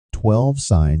12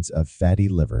 signs of fatty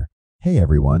liver. Hey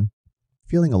everyone,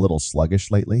 feeling a little sluggish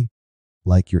lately?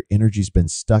 Like your energy's been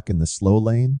stuck in the slow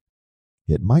lane?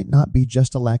 It might not be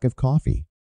just a lack of coffee.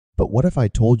 But what if I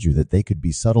told you that they could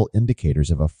be subtle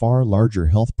indicators of a far larger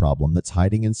health problem that's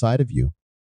hiding inside of you?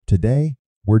 Today,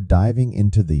 we're diving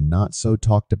into the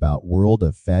not-so-talked-about world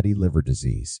of fatty liver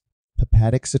disease,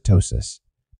 hepatic steatosis,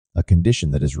 a condition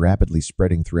that is rapidly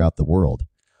spreading throughout the world,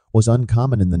 was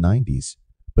uncommon in the 90s,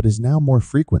 but is now more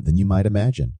frequent than you might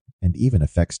imagine, and even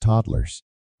affects toddlers.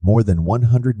 More than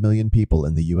 100 million people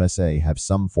in the USA have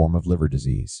some form of liver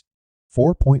disease.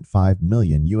 4.5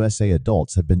 million USA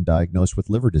adults have been diagnosed with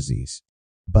liver disease,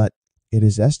 but it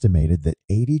is estimated that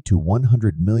 80 to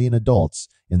 100 million adults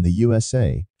in the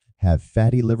USA have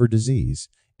fatty liver disease,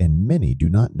 and many do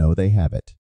not know they have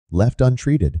it. Left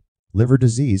untreated, liver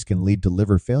disease can lead to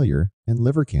liver failure and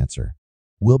liver cancer.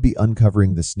 We'll be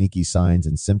uncovering the sneaky signs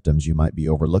and symptoms you might be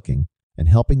overlooking and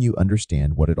helping you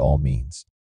understand what it all means.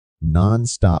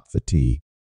 Non-stop fatigue.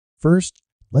 First,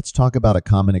 let's talk about a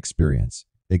common experience: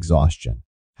 exhaustion.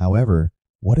 However,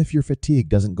 what if your fatigue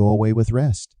doesn't go away with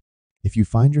rest? If you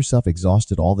find yourself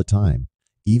exhausted all the time,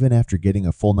 even after getting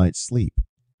a full night's sleep,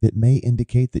 it may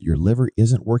indicate that your liver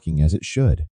isn't working as it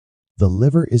should. The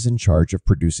liver is in charge of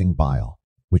producing bile,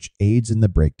 which aids in the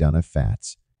breakdown of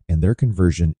fats and their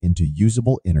conversion into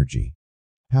usable energy.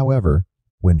 However,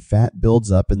 when fat builds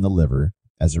up in the liver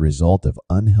as a result of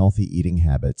unhealthy eating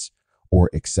habits or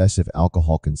excessive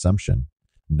alcohol consumption,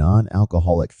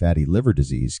 non-alcoholic fatty liver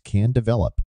disease can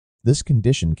develop. This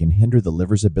condition can hinder the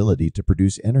liver's ability to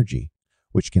produce energy,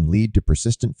 which can lead to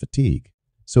persistent fatigue.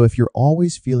 So if you're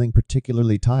always feeling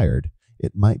particularly tired,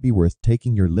 it might be worth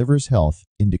taking your liver's health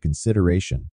into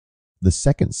consideration. The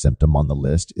second symptom on the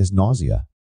list is nausea.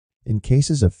 In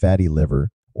cases of fatty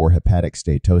liver or hepatic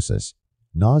steatosis,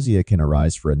 nausea can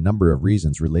arise for a number of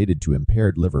reasons related to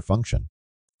impaired liver function.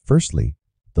 Firstly,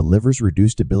 the liver's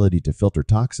reduced ability to filter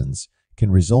toxins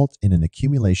can result in an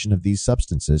accumulation of these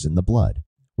substances in the blood,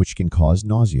 which can cause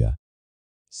nausea.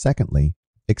 Secondly,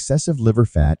 excessive liver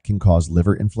fat can cause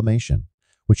liver inflammation,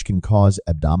 which can cause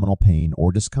abdominal pain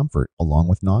or discomfort along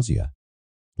with nausea.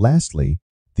 Lastly,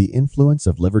 the influence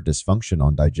of liver dysfunction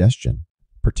on digestion,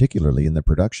 particularly in the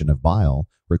production of bile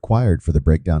required for the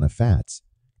breakdown of fats,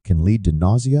 can lead to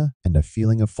nausea and a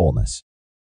feeling of fullness.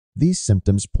 These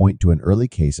symptoms point to an early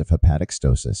case of hepatic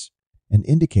steatosis and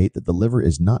indicate that the liver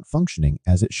is not functioning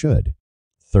as it should.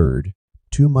 Third,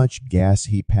 too much gas.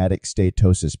 Hepatic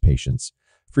steatosis patients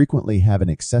frequently have an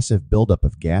excessive buildup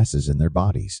of gases in their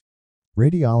bodies.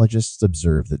 Radiologists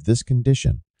observe that this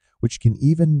condition, which can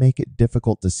even make it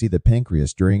difficult to see the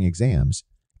pancreas during exams,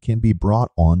 can be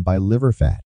brought on by liver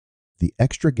fat. The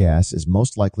extra gas is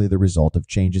most likely the result of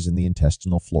changes in the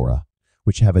intestinal flora,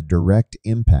 which have a direct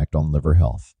impact on liver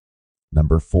health.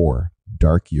 Number 4,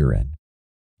 dark urine.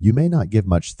 You may not give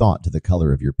much thought to the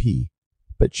color of your pee,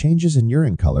 but changes in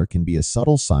urine color can be a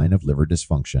subtle sign of liver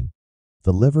dysfunction.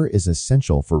 The liver is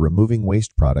essential for removing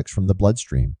waste products from the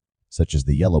bloodstream, such as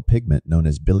the yellow pigment known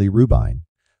as bilirubin,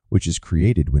 which is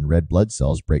created when red blood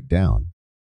cells break down.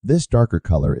 This darker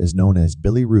color is known as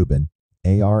bilirubin,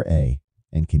 ARA,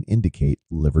 and can indicate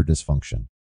liver dysfunction.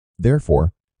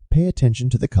 Therefore, pay attention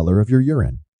to the color of your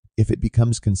urine. If it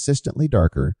becomes consistently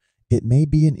darker, it may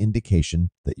be an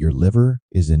indication that your liver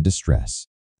is in distress.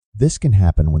 This can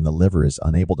happen when the liver is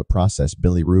unable to process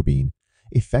bilirubin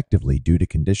effectively due to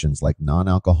conditions like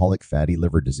non-alcoholic fatty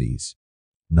liver disease.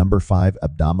 Number 5,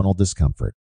 abdominal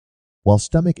discomfort. While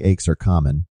stomach aches are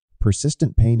common,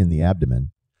 persistent pain in the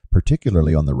abdomen,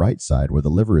 particularly on the right side where the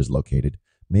liver is located,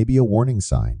 may be a warning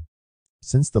sign.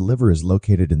 Since the liver is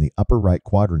located in the upper right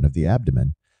quadrant of the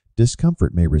abdomen,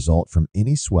 discomfort may result from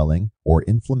any swelling or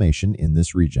inflammation in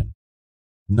this region.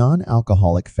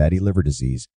 Non-alcoholic fatty liver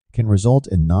disease can result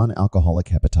in non-alcoholic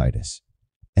hepatitis,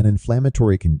 an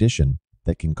inflammatory condition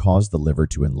that can cause the liver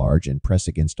to enlarge and press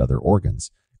against other organs,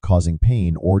 causing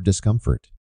pain or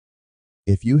discomfort.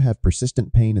 If you have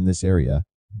persistent pain in this area,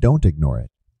 don't ignore it.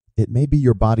 It may be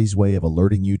your body's way of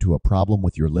alerting you to a problem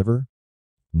with your liver.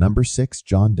 Number 6,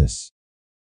 jaundice.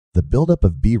 The buildup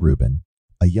of bilirubin,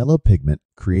 a yellow pigment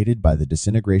created by the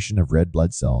disintegration of red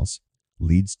blood cells,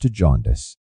 leads to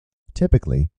jaundice.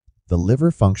 Typically, the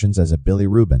liver functions as a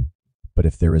bilirubin, but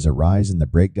if there is a rise in the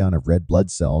breakdown of red blood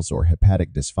cells or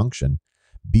hepatic dysfunction,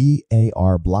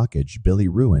 BAR blockage,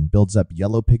 bilirubin builds up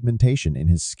yellow pigmentation in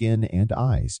his skin and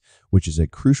eyes, which is a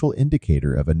crucial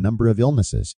indicator of a number of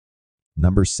illnesses.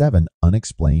 Number 7,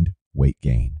 unexplained weight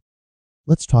gain.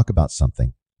 Let's talk about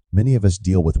something. Many of us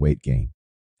deal with weight gain.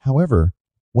 However,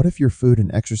 what if your food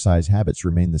and exercise habits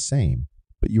remain the same,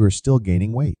 but you are still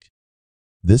gaining weight?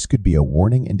 This could be a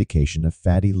warning indication of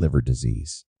fatty liver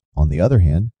disease. On the other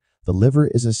hand, the liver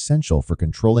is essential for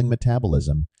controlling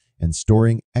metabolism and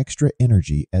storing extra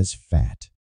energy as fat.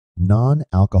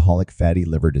 Non-alcoholic fatty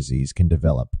liver disease can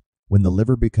develop when the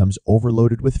liver becomes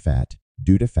overloaded with fat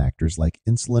due to factors like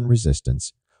insulin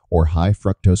resistance or high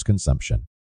fructose consumption.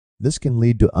 This can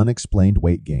lead to unexplained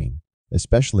weight gain,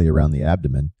 especially around the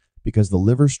abdomen, because the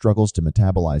liver struggles to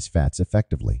metabolize fats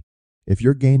effectively. If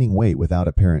you're gaining weight without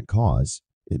apparent cause,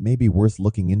 it may be worth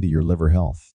looking into your liver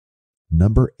health.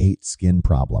 Number 8, skin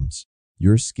problems.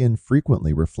 Your skin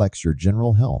frequently reflects your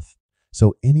general health,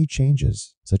 so any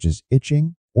changes, such as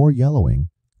itching or yellowing,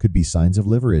 could be signs of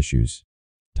liver issues.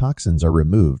 Toxins are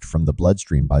removed from the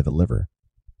bloodstream by the liver.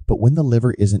 But when the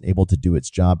liver isn't able to do its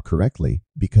job correctly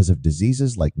because of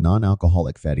diseases like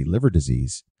non-alcoholic fatty liver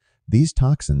disease, these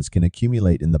toxins can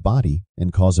accumulate in the body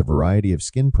and cause a variety of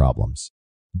skin problems.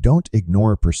 Don't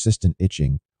ignore persistent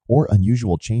itching or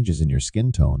unusual changes in your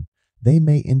skin tone. They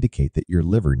may indicate that your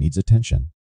liver needs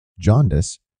attention.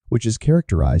 Jaundice, which is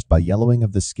characterized by yellowing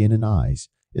of the skin and eyes,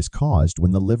 is caused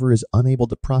when the liver is unable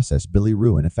to process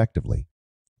bilirubin effectively.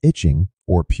 Itching,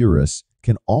 or pruritus,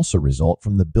 can also result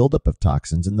from the buildup of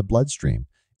toxins in the bloodstream,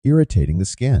 irritating the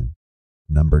skin.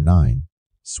 Number 9,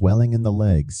 swelling in the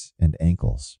legs and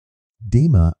ankles.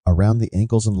 Edema around the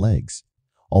ankles and legs.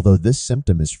 Although this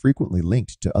symptom is frequently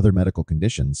linked to other medical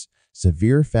conditions,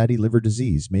 severe fatty liver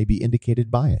disease may be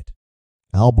indicated by it.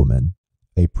 Albumin,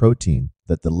 a protein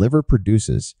that the liver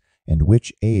produces and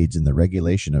which aids in the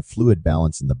regulation of fluid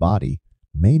balance in the body,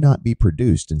 may not be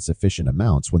produced in sufficient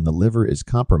amounts when the liver is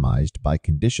compromised by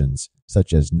conditions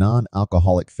such as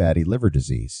non-alcoholic fatty liver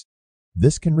disease.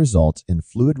 This can result in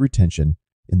fluid retention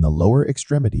in the lower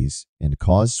extremities and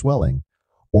cause swelling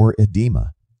or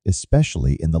edema,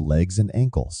 especially in the legs and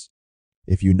ankles.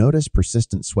 If you notice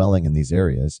persistent swelling in these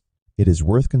areas, it is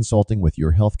worth consulting with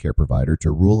your healthcare provider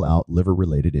to rule out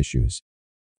liver-related issues.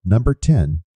 Number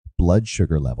 10, blood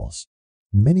sugar levels.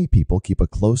 Many people keep a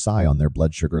close eye on their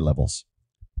blood sugar levels.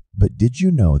 But did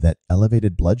you know that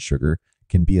elevated blood sugar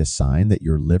can be a sign that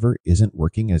your liver isn't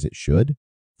working as it should?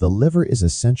 The liver is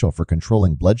essential for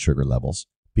controlling blood sugar levels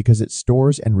because it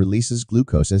stores and releases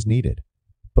glucose as needed.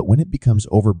 But when it becomes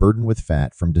overburdened with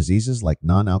fat from diseases like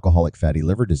non-alcoholic fatty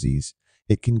liver disease,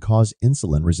 it can cause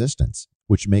insulin resistance,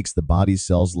 which makes the body's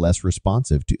cells less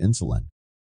responsive to insulin.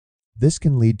 This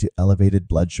can lead to elevated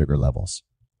blood sugar levels,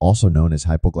 also known as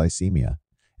hypoglycemia,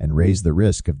 and raise the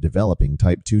risk of developing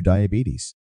type 2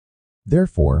 diabetes.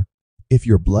 Therefore, if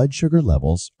your blood sugar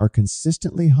levels are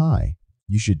consistently high,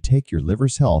 you should take your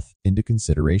liver's health into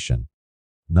consideration.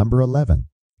 Number 11,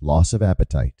 loss of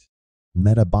appetite.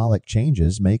 Metabolic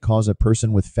changes may cause a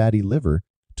person with fatty liver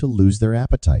to lose their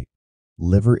appetite.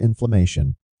 Liver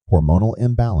inflammation, hormonal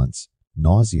imbalance,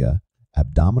 nausea,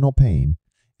 abdominal pain,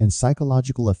 and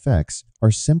psychological effects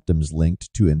are symptoms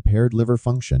linked to impaired liver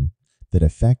function that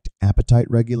affect appetite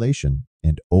regulation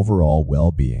and overall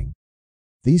well-being.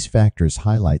 These factors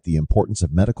highlight the importance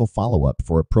of medical follow-up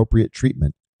for appropriate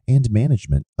treatment and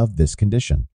management of this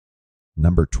condition.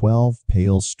 Number 12,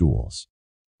 pale stools.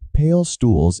 Pale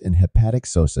stools in hepatic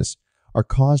steatosis are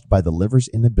caused by the liver's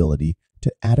inability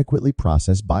to adequately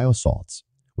process biosalts,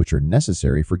 which are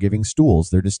necessary for giving stools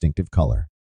their distinctive color.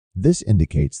 This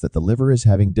indicates that the liver is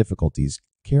having difficulties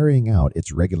carrying out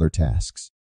its regular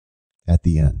tasks. At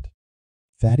the end,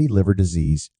 fatty liver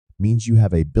disease means you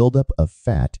have a buildup of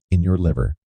fat in your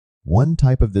liver. One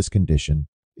type of this condition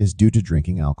is due to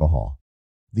drinking alcohol.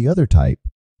 The other type,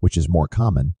 which is more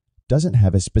common, doesn't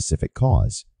have a specific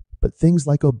cause, but things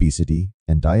like obesity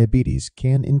and diabetes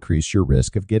can increase your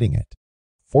risk of getting it.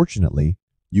 Fortunately,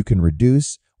 you can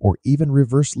reduce or even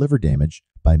reverse liver damage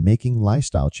by making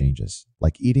lifestyle changes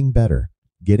like eating better,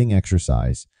 getting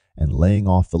exercise, and laying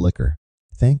off the liquor.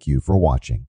 Thank you for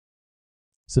watching.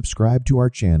 Subscribe to our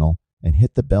channel and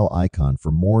hit the bell icon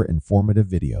for more informative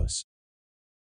videos.